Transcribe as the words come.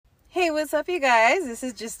what's up, you guys? This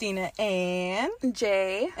is Justina and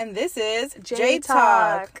Jay. And this is J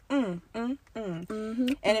Talk. And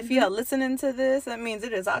if you are listening to this, that means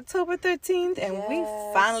it is October 13th and we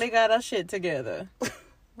finally got our shit together.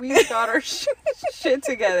 We got our shit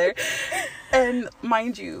together. And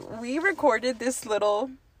mind you, we recorded this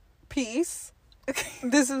little piece.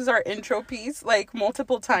 This is our intro piece, like,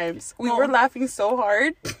 multiple times. We were laughing so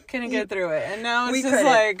hard. Couldn't get through it. And now it's just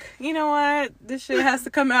like, you know what? This shit has to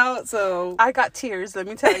come out, so... I got tears, let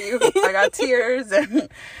me tell you. I got tears, and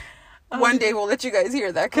one day we'll let you guys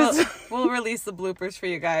hear that, because... We'll release the bloopers for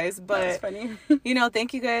you guys, but... That's funny.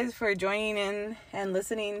 Thank you guys for joining in and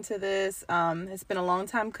listening to this. It's been a long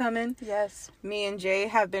time coming. Yes. Me and Jay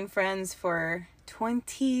have been friends for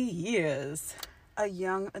 20 years. A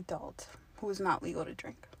young adult who is not legal to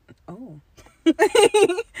drink. Oh.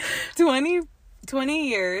 20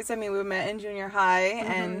 years. I mean, we met in junior high.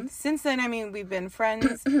 And since then, I mean, we've been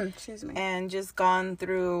friends. Excuse me. And just gone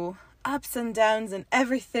through ups and downs and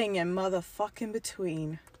everything and motherfucking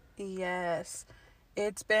between. Yes.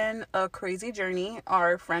 It's been a crazy journey.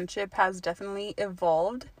 Our friendship has definitely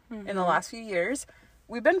evolved in the last few years.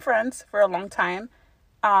 We've been friends for a long time.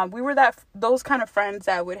 We were those kind of friends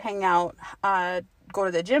that would hang out, go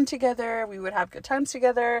to the gym together. We would have good times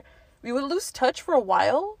together. We would lose touch for a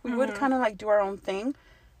while. We would kind of like do our own thing,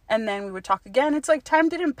 and then we would talk again. It's like time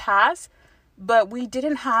didn't pass, but we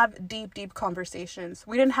didn't have deep conversations.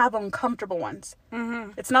 We didn't have uncomfortable ones.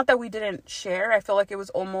 It's not that we didn't share. I feel like it was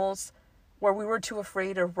almost where we were too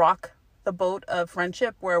afraid to rock the boat of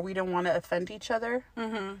friendship, where we didn't want to offend each other.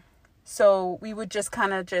 So we would just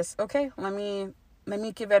kind of okay, let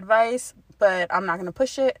me give advice, but I'm not going to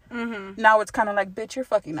push it. Now it's kind of like, bitch, you're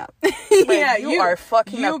fucking up. Like, you are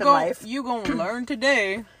fucking up in life. You gonna learn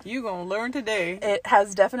today. It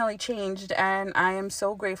has definitely changed, and I am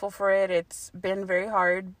so grateful for it. It's been very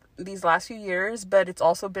hard these last few years, but it's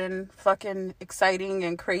also been fucking exciting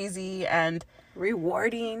and crazy and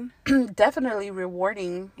rewarding. Definitely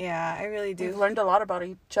rewarding. Yeah, I really do. We've learned a lot about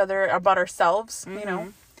each other, about ourselves, you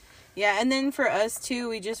know. Yeah, and then for us too,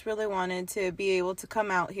 we just really wanted to be able to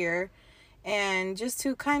come out here and just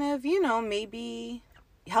to kind of, maybe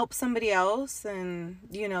help somebody else and,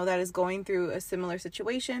 that is going through a similar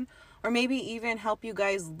situation, or maybe even help you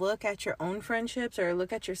guys look at your own friendships or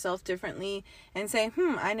look at yourself differently and say,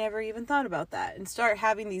 I never even thought about that, and start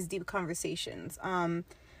having these deep conversations.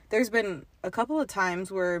 There's been a couple of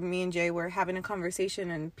times where me and Jay were having a conversation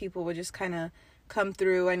and people would just kind of come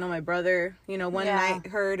through. I know my brother, one night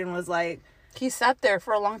heard and was like, he sat there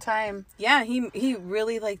for a long time. Yeah, he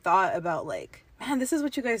really thought about man, this is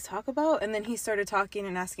what you guys talk about. And then he started talking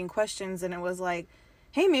and asking questions, and it was like,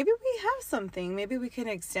 hey, maybe we have something. Maybe we can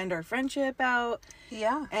extend our friendship out.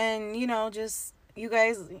 Yeah. And, just you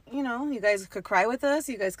guys could cry with us.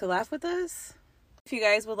 You guys could laugh with us. If you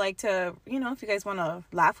guys would like to, if you guys want to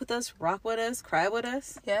laugh with us, rock with us, cry with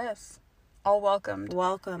us. Yes. All welcomed.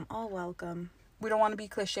 Welcome. All welcome. We don't want to be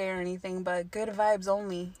cliche or anything, but good vibes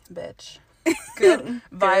only, bitch. Good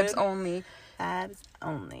vibes only. Vibes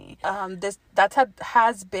only. That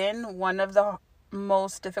has been one of the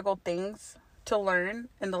most difficult things to learn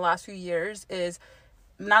in the last few years, is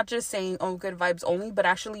not just saying, oh, good vibes only, but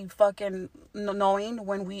actually fucking knowing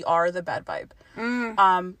when we are the bad vibe.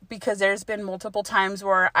 Because there's been multiple times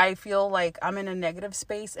where I feel like I'm in a negative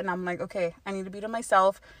space and I'm like, okay, I need to be to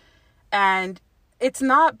myself. And it's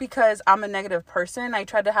not because I'm a negative person. I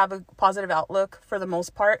try to have a positive outlook for the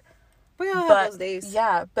most part. We all have those days.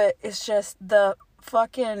 Yeah, but it's just the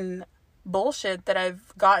fucking bullshit that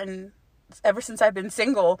I've gotten ever since I've been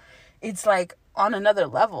single. It's like on another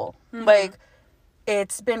level. Like,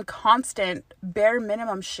 it's been constant, bare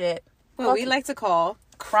minimum shit. What we like to call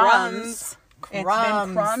crumbs. It's been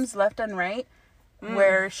crumbs left and right,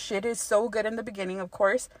 where shit is so good in the beginning, of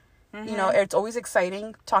course. It's always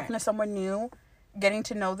exciting talking to someone new, getting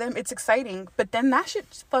to know them. It's exciting, but then that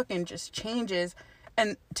shit fucking just changes.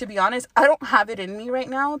 And to be honest, I don't have it in me right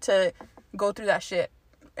now to go through that shit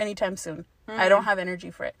anytime soon. I don't have energy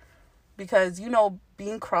for it, because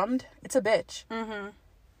being crumbed, it's a bitch.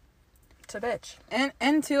 It's a bitch.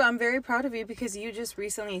 And too, I'm very proud of you, because you just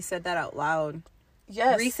recently said that out loud.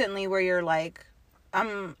 Yes. Recently, where you're like,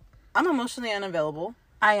 I'm emotionally unavailable.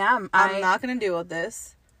 I am. I'm not gonna deal with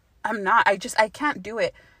this. I'm not. I can't do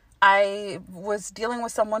it. I was dealing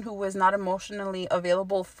with someone who was not emotionally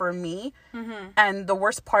available for me. And the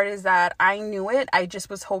worst part is that I knew it. I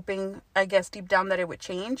just was hoping, I guess, deep down that it would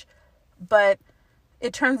change. But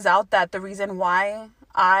it turns out that the reason why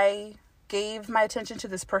I gave my attention to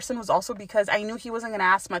this person was also because I knew he wasn't going to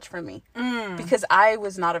ask much from me. Because I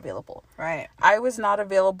was not available. Right. I was not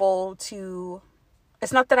available to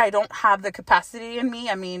it's not that I don't have the capacity in me.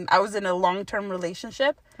 I mean, I was in a long-term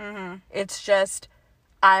relationship. It's just,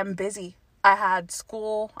 I'm busy. I had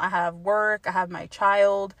school, I have work, I have my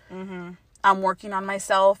child. I'm working on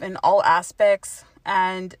myself in all aspects.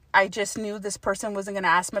 And I just knew this person wasn't going to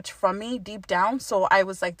ask much from me deep down. So I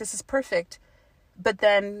was like, this is perfect. But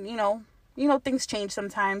then, things change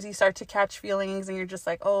sometimes. You start to catch feelings and you're just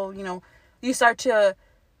like, oh, you start to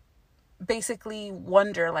basically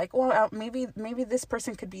wonder like, well, maybe this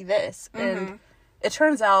person could be this. And it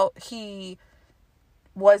turns out he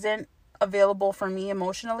wasn't available for me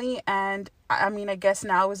emotionally. And I mean, I guess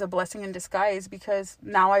now is a blessing in disguise, because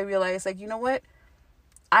now I realize, like, you know what?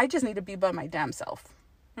 I just need to be by my damn self,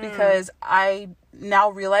 because I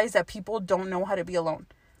now realize that people don't know how to be alone.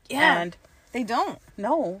 Yeah. And they don't.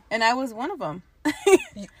 No. And I was one of them.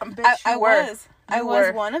 I was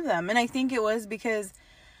one of them. And I think it was because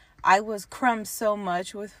I was crumbed so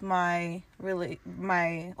much with my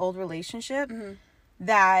old relationship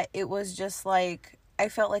that it was just like, I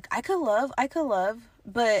felt like I could love,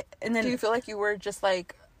 but, and then... Do you feel like you were just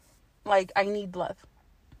like, I need love?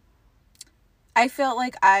 I felt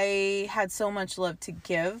like I had so much love to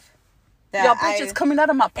give that Yo, bitch, it's coming out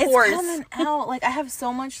of my pores. It's coming out. Like, I have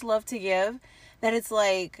so much love to give that it's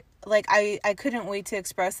like I couldn't wait to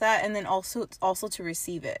express that, and then also to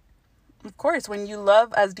receive it. Of course, when you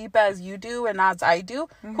love as deep as you do and as I do,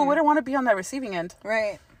 who wouldn't want to be on that receiving end?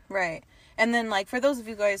 Right. And then, like, for those of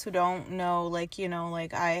you guys who don't know, like,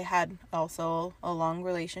 like, I had also a long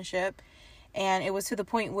relationship, and it was to the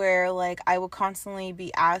point where, like, I would constantly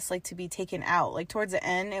be asked, like, to be taken out. Like, towards the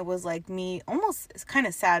end, it was, like, me almost, it's kind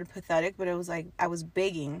of sad, pathetic, but it was, like, I was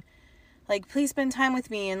begging, like, please spend time with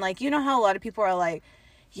me. And, like, you know how a lot of people are like,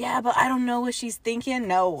 yeah, but I don't know what she's thinking.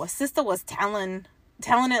 No, a sister was telling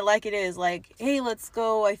it like it is. Like, hey, let's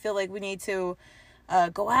go. I feel like we need to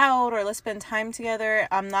go out, or let's spend time together.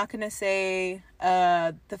 I'm not going to say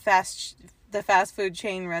the fast food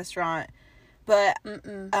chain restaurant, but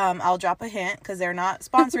I'll drop a hint, because they're not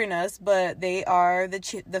sponsoring us, but they are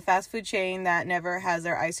the fast food chain that never has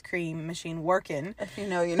their ice cream machine working. If you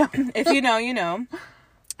know, you know. If you know, you know.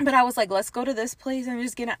 But I was like, let's go to this place and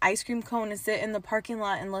just get an ice cream cone and sit in the parking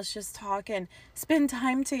lot and let's just talk and spend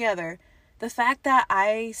time together. The fact that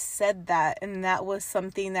I said that, and that was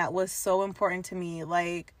something that was so important to me,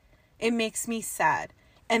 like, it makes me sad.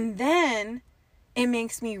 And then it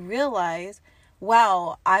makes me realize,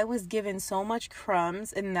 wow, I was given so much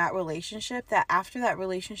crumbs in that relationship that after that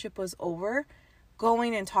relationship was over,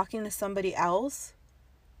 going and talking to somebody else,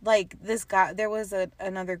 like, this guy, there was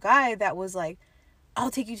another guy that was like, I'll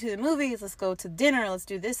take you to the movies, let's go to dinner, let's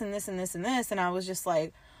do this and this and this and this. And I was just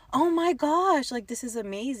like, oh my gosh, like, this is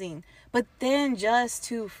amazing. But then just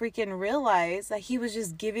to freaking realize that he was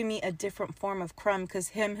just giving me a different form of crumb, because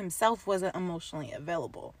himself wasn't emotionally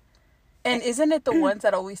available. And isn't it the ones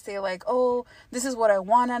that always say, like, oh, this is what I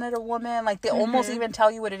want out of a woman? Like, they almost even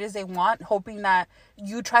tell you what it is they want, hoping that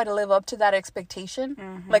you try to live up to that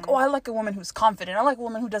expectation. Like, oh, I like a woman who's confident. I like a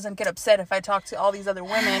woman who doesn't get upset if I talk to all these other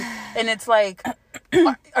women. And it's like,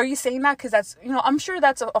 are you saying that because that's, I'm sure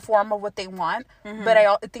that's a form of what they want. But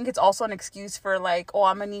I think it's also an excuse for, like, oh,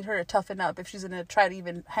 I'm going to need her to toughen up if she's going to try to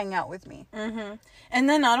even hang out with me. And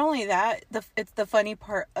then not only that, the funny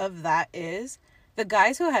part of that is, the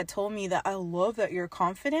guys who had told me that I love that you're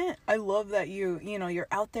confident, I love that you're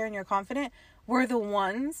out there and you're confident, were the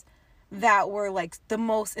ones that were, like, the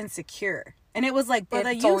most insecure. And it was like, brother,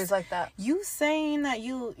 it's always like that. You saying that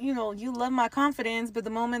you love my confidence, but the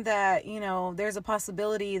moment that, there's a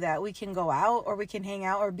possibility that we can go out or we can hang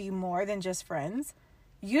out or be more than just friends,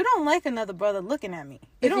 you don't like another brother looking at me.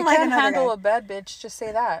 If you can't handle a bad bitch, just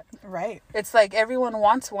say that. Right. It's like everyone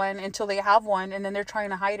wants one until they have one, and then they're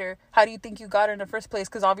trying to hide her. How do you think you got her in the first place?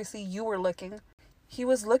 Because obviously you were looking. He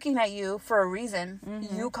was looking at you for a reason.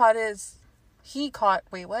 You caught you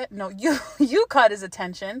caught his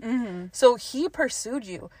attention. So he pursued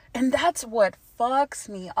you. And that's what fucks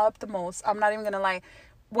me up the most. I'm not even going to lie.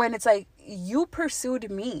 When it's like, you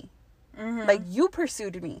pursued me. Like, you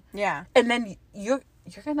pursued me. Yeah. And then you're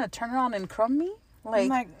gonna turn around and crumb me? Like, I'm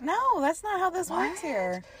like, no, that's not how this works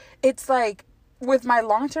here. It's like, with my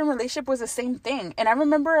long-term relationship was the same thing. And I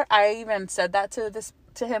remember I even said that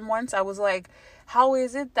to him once. I was like, how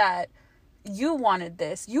is it that you wanted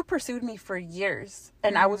this? You pursued me for years.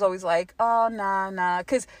 And I was always like, oh, nah.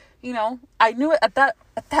 Because, I knew it at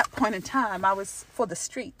that point in time, I was for the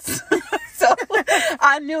streets. So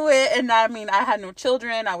I knew it. And I mean, I had no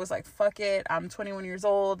children. I was like, fuck it. I'm 21 years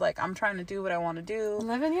old. Like, I'm trying to do what I want to do.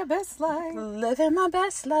 Living your best life. Living my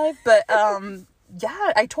best life. But,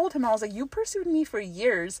 yeah, I told him, I was like, you pursued me for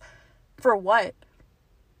years. For what?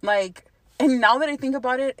 Like, And now that I think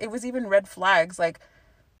about it, it was even red flags. Like,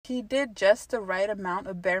 he did just the right amount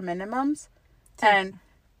of bare minimums. And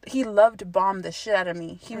he loved to bomb the shit out of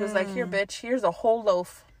me. He was like, here, bitch, here's a whole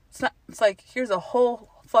loaf. It's like, here's a whole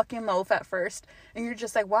fucking loaf at first. And you're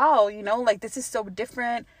just like, wow, you know, like, this is so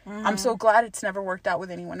different. I'm so glad it's never worked out with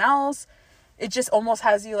anyone else. It just almost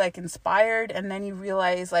has you, like, inspired. And then you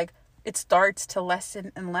realize, like, it starts to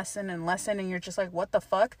lessen and lessen and lessen. And you're just like, what the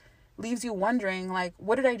fuck? Leaves you wondering, like,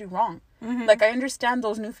 what did I do wrong? Like, I understand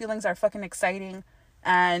those new feelings are fucking exciting.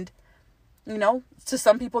 And, you know, to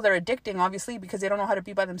some people they're addicting, obviously, because they don't know how to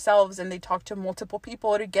be by themselves. And they talk to multiple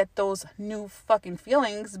people to get those new fucking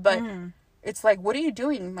feelings. But it's like, what are you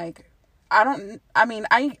doing? Like,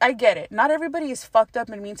 I get it. Not everybody is fucked up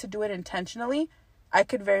and means to do it intentionally. I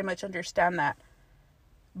could very much understand that.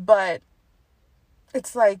 But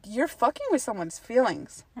it's like, you're fucking with someone's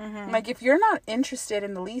feelings. Like, if you're not interested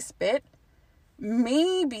in the least bit,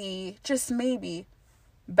 maybe, just maybe,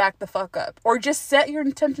 back the fuck up. Or just set your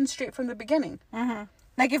intentions straight from the beginning.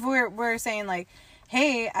 Like, if we're saying, like,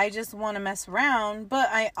 hey, I just want to mess around, but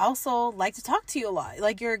I also like to talk to you a lot.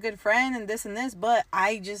 Like, you're a good friend and this, but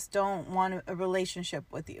I just don't want a relationship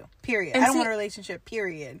with you. Period. I don't want a relationship,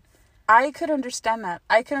 period. I could understand that.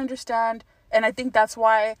 I could understand. And I think that's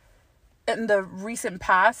why in the recent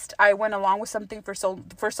past, I went along with something for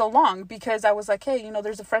so long, because I was like, hey, you know,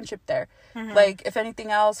 there's a friendship there. Like, if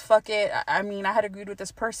anything else, fuck it. I mean, I had agreed with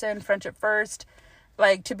this person, friendship first.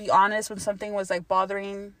 Like, to be honest, when something was, like,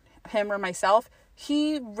 bothering him or myself,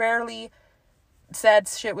 he rarely said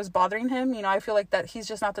shit was bothering him. You know, I feel like that he's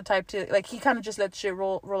just not the type to, like, he kind of just lets shit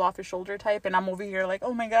roll off his shoulder type. And I'm over here like,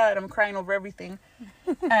 oh my God, I'm crying over everything.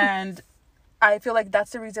 And I feel like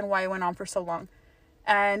that's the reason why it went on for so long.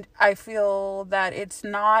 And I feel that it's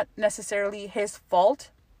not necessarily his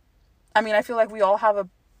fault. I mean, I feel like we all have a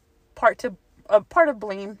part of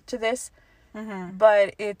blame to this.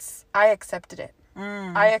 But I accepted it.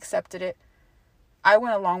 I accepted it. I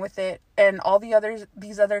went along with it. And all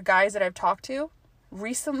these other guys that I've talked to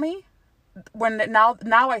recently, now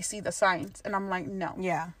I see the signs and I'm like, no.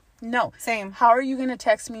 Yeah. No. Same. How are you going to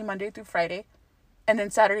text me Monday through Friday and then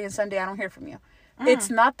Saturday and Sunday I don't hear from you? It's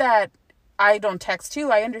not that I don't text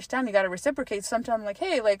too. I understand you got to reciprocate. Sometimes I'm like,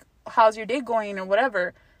 hey, like, how's your day going or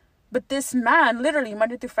whatever. But this man, literally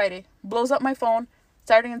Monday through Friday, blows up my phone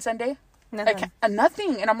Saturday and Sunday. Nothing.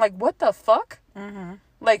 Nothing. And I'm like, what the fuck?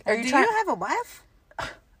 Like, Do you have a wife?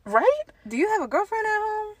 Right? Do you have a girlfriend at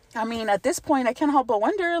home? I mean, at this point, I can't help but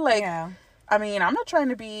wonder, like, I mean, I'm not trying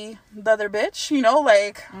to be the other bitch, you know,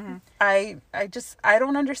 like, I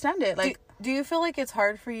don't understand it. Like, do you feel like it's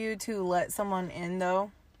hard for you to let someone in,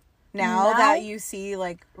 though? Now that you see,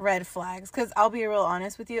 like, red flags? Because I'll be real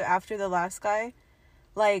honest with you, after the last guy,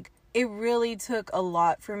 like, it really took a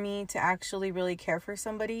lot for me to actually really care for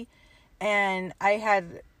somebody. And I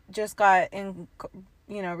had just got in,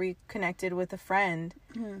 you know, reconnected with a friend,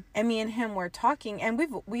 and me and him were talking, and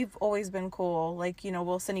we've always been cool. Like, you know,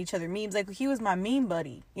 we'll send each other memes. Like, he was my meme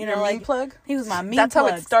buddy. You know, like, meme plug? He was my meme That's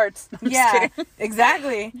plug. how it starts. Yeah,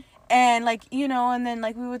 exactly. And, like, you know, and then,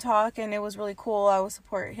 like, we would talk, and it was really cool. I would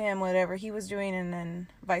support him, whatever he was doing, and then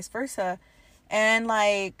vice versa. And,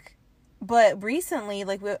 like, but recently,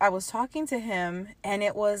 like, I was talking to him, and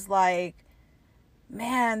it was like,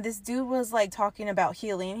 man, this dude was, like, talking about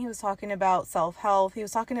healing. He was talking about self-help. He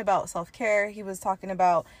was talking about self-care. He was talking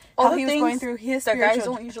about how he was going through his spiritual... that guys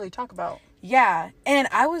don't usually talk about. Yeah. And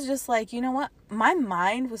I was just like, you know what? My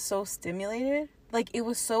mind was so stimulated. Like, it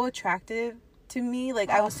was so attractive to me. Like,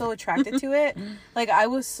 I was so attracted to it. Like, I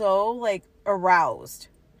was so, like, aroused.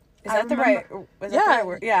 Is that the right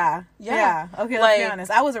word? Yeah. Okay, let's be honest.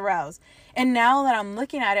 I was aroused. And now that I'm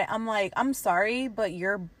looking at it, I'm like, I'm sorry, but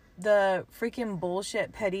the freaking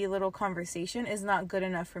bullshit petty little conversation is not good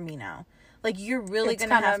enough for me now. Like, you're really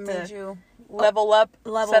gonna have to made you level up,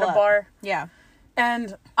 set a bar. Yeah.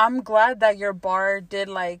 And I'm glad that your bar did,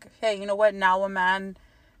 like, hey, you know what, now a man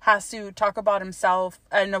has to talk about himself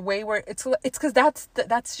in a way where it's because that's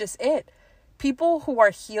just it. People who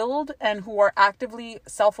are healed and who are actively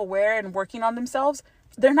self-aware and working on themselves,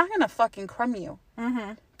 they're not gonna fucking crumb you.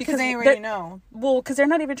 Because they already know. Well, because they're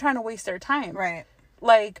not even trying to waste their time. Right.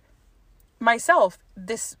 Like, myself,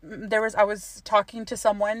 I was talking to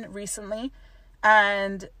someone recently,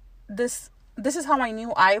 and this is how I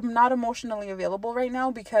knew I'm not emotionally available right now,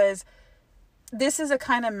 because this is a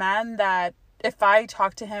kind of man that if I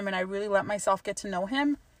talk to him and I really let myself get to know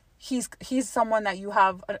him, he's someone that you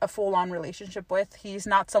have a full-on relationship with. He's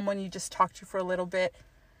not someone you just talk to for a little bit.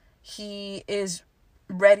 He is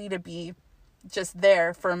ready to be just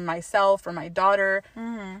there for myself, for my daughter.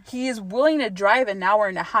 He is willing to drive an hour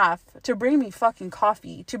and a half to bring me fucking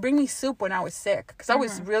coffee, to bring me soup when I was sick, because I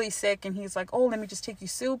was really sick, and he's like, oh, let me just take you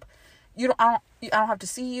soup. I don't have to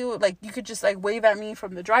see you, like, you could just like wave at me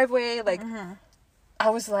from the driveway, like. I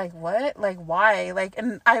was like, what? Like, why? Like,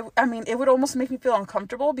 and I mean, it would almost make me feel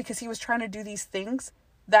uncomfortable, because he was trying to do these things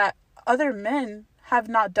that other men have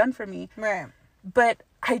not done for me. Right. But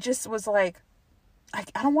I just was like,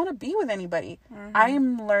 I don't want to be with anybody. I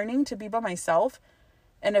am learning to be by myself.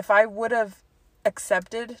 And if I would have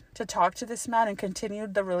accepted to talk to this man and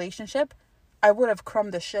continued the relationship, I would have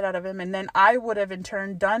crumbed the shit out of him. And then I would have in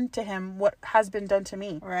turn done to him what has been done to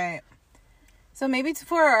me. Right. So maybe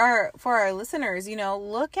for our listeners, you know,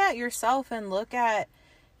 look at yourself and look at,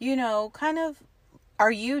 you know, kind of,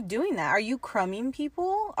 are you doing that? Are you crumbing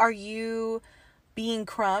people? Are you being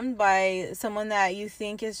crumbed by someone that you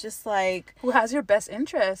think is just like, who has your best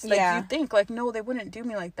interest? Like, yeah. you think like, no, they wouldn't do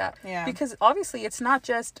me like that. Yeah. Because obviously it's not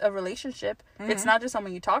just a relationship. It's not just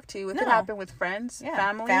someone you talk to. It could happen with friends,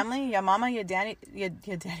 family, your mama, your daddy, your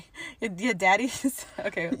daddies.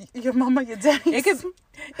 Okay, your mama, your daddies.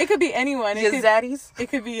 It could be anyone. Your zaddies. It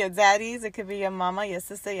could be your daddies. It could be your mama, your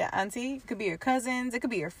sister, your auntie. It could be your cousins. It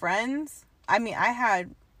could be your friends. I mean, I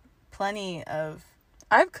had plenty of.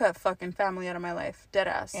 I've cut fucking family out of my life. Dead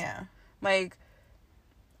ass. Yeah. Like,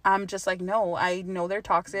 I'm just like, no, I know they're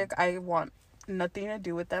toxic. I want nothing to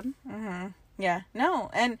do with them. Yeah. No.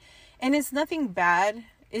 And it's nothing bad.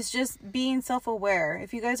 It's just being self-aware.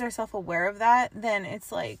 If you guys are self-aware of that, then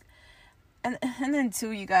it's like, and then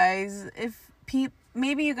too, you guys, if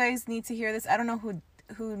maybe you guys need to hear this. I don't know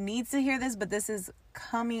who needs to hear this, but this is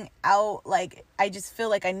coming out. Like, I just feel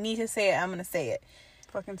like I need to say it. I'm going to say it.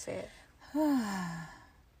 Fucking say it.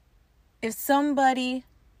 If somebody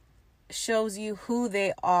shows you who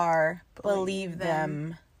they are, believe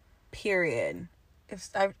them. Period.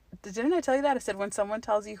 Didn't I tell you that? I said, when someone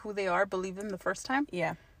tells you who they are, believe them the first time.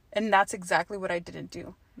 Yeah. And that's exactly what I didn't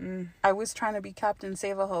do. I was trying to be Captain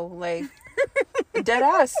Save-A-Ho, like, dead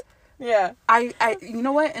ass. Yeah. I you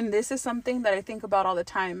know what? And this is something that I think about all the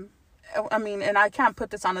time. I mean, and I can't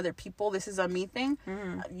put this on other people. This is a me thing.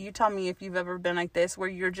 You tell me if you've ever been like this, where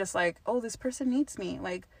you're just like, oh, this person needs me.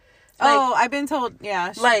 Like oh, I've been told.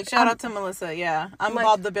 Yeah. Like, shout out to Melissa. Yeah. I'm like,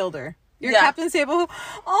 Bob the Builder. You're yeah. Captain Sable.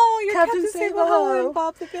 Oh, you're Captain Sable and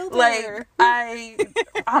Bob the Builder. Like,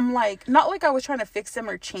 I'm like, not like I was trying to fix them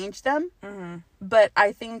or change them, but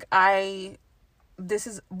I think was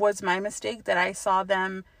my mistake, that I saw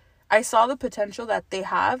the potential that they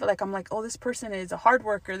have. Like, I'm like, oh, this person is a hard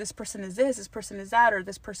worker. This person is this person is that, or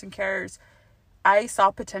this person cares. I saw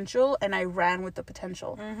potential and I ran with the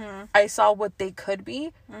potential. I saw what they could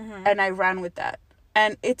be and I ran with that.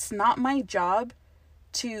 And it's not my job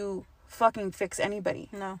to fucking fix anybody.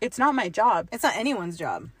 No. It's not my job. It's not anyone's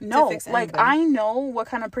job. No. To fix like, anybody. I know what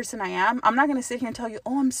kind of person I am. I'm not going to sit here and tell you,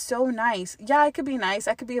 oh, I'm so nice. Yeah, I could be nice.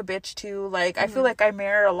 I could be a bitch too. Like, I feel like I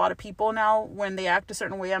mirror a lot of people now. When they act a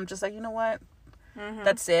certain way, I'm just like, you know what?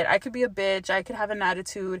 That's it. I could be a bitch. I could have an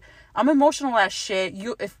attitude. I'm emotional as shit.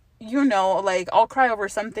 Like, I'll cry over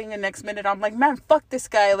something and next minute I'm like, man, fuck this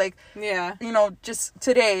guy. Like, yeah, just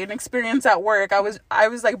today, an experience at work, I was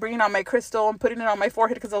like bringing out my crystal and putting it on my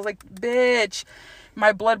forehead because I was like, bitch,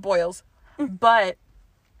 my blood boils. But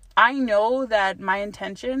I know that my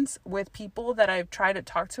intentions with people that I've tried to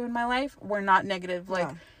talk to in my life were not negative.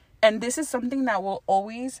 Like, and this is something that will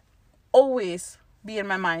always be in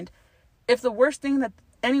my mind. If the worst thing that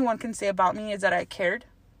anyone can say about me is that I cared,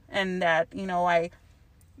 and that,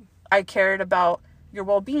 I cared about your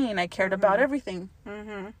well-being, I cared about everything,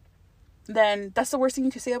 then that's the worst thing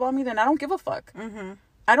you can say about me. Then I don't give a fuck.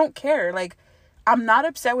 I don't care. Like, I'm not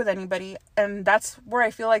upset with anybody. And that's where I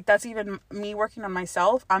feel like that's even me working on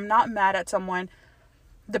myself. I'm not mad at someone.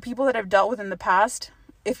 The people that I've dealt with in the past,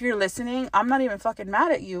 if you're listening, I'm not even fucking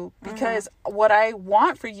mad at you, because what I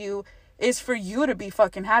want for you is for you to be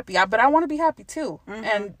fucking happy. But I want to be happy too.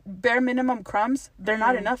 And bare minimum crumbs, they're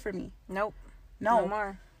not enough for me. Nope. No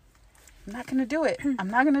more. I'm not gonna do it.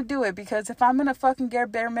 I'm not gonna do it, because if I'm gonna fucking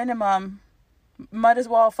get bare minimum, might as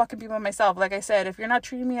well fucking be by myself. Like I said, if you're not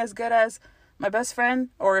treating me as good as my best friend,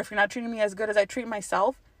 or if you're not treating me as good as I treat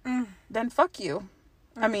myself, then fuck you.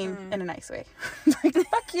 I mean, in a nice way. Like,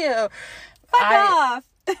 fuck you. Fuck off.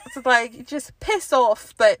 It's like, just piss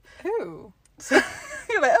off. But Ooh.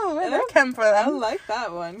 you're like, oh, where that came from? I like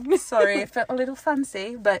that one. Sorry, it felt a little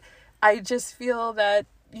fancy, but I just feel that,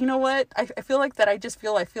 you know what? I feel like that I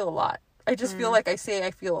feel a lot. I just feel like I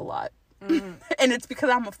feel a lot. And it's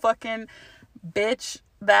because I'm a fucking bitch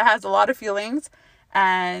that has a lot of feelings.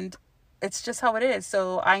 And it's just how it is.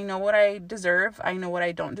 So I know what I deserve. I know what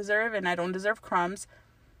I don't deserve, and I don't deserve crumbs.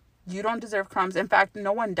 You don't deserve crumbs. In fact,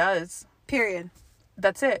 no one does. Period.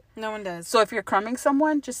 That's it. No one does. So if you're crumbing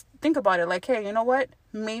someone, just think about it. Like, hey, you know what?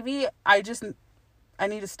 Maybe I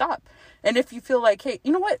need to stop. And if you feel like, hey,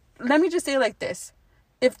 you know what? Let me just say it like this.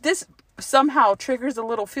 If this somehow triggers a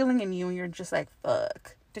little feeling in you and you're just like,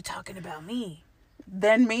 fuck, they're talking about me,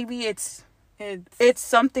 then maybe it's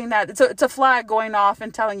something that it's a flag going off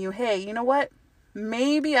and telling you, hey, you know what?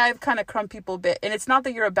 Maybe I've kind of crumbed people a bit. And it's not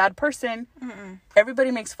that you're a bad person. Mm-mm.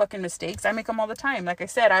 Everybody makes fucking mistakes. I make them all the time. Like I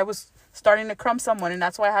said, I was starting to crumb someone, and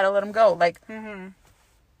that's why I had to let them go. Like,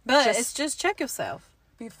 but it's just check yourself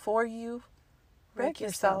before you wreck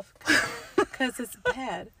yourself. Because it's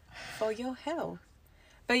bad for your health.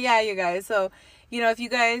 But yeah, you guys. So, if you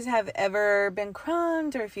guys have ever been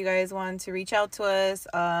crumbed, or if you guys want to reach out to us,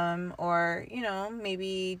 or,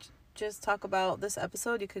 maybe just talk about this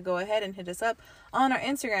episode, you could go ahead and hit us up on our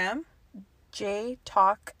Instagram. J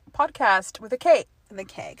Talk Podcast with a K. The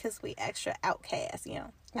K, because we extra outcast, We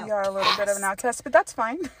are a little bit of an outcast, but that's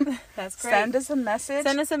fine. That's great. Send us a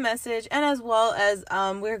message. And as well as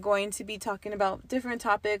we're going to be talking about different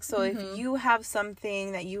topics. So if you have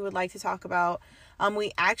something that you would like to talk about,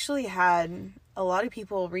 we actually had a lot of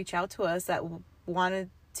people reach out to us that wanted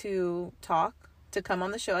to come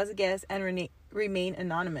on the show as a guest and remain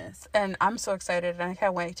anonymous. And I'm so excited, and I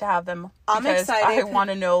can't wait to have them. I'm excited. I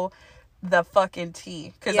want to know the fucking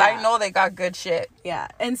tea, because I know they got good shit. Yeah.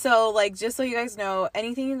 And so, just so you guys know,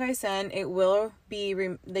 anything you guys send, it will be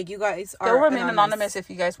you guys are, they'll remain anonymous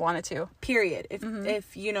if you guys wanted to, period.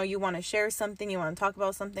 If you want to share something, you want to talk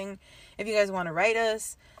about something, if you guys want to write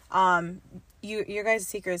us, your guys'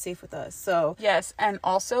 secret is safe with us. So yes. And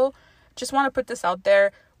also, just want to put this out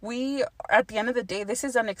there, we, at the end of the day, this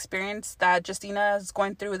is an experience that Justina is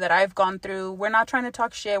going through, that I've gone through. We're not trying to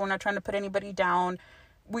talk shit, we're not trying to put anybody down.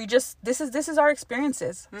 We just, this is our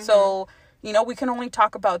experiences. So, we can only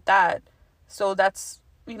talk about that. So that's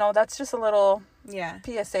just a little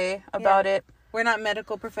PSA about it. We're not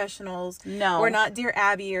medical professionals. No. We're not Dear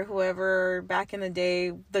Abby or whoever back in the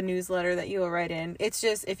day, the newsletter that you will write in. It's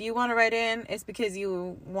just, if you want to write in, it's because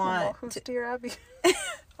you want who's Dear Abby?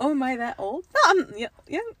 Oh, am I that old? Yeah,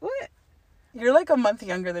 what? You're like a month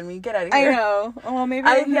younger than me. Get out of here. I know. Oh, maybe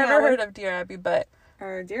I've never heard of Dear Abby, but...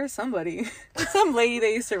 Or Dear somebody. Some lady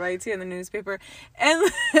they used to write to in the newspaper. And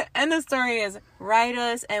the story is, write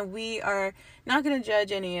us, and we are not going to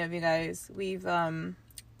judge any of you guys.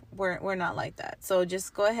 We're not like that. So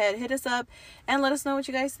just go ahead, hit us up, and let us know what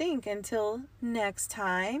you guys think. Until next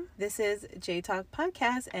time, this is J Talk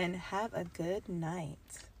Podcast, and have a good night.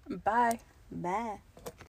 Bye. Bye.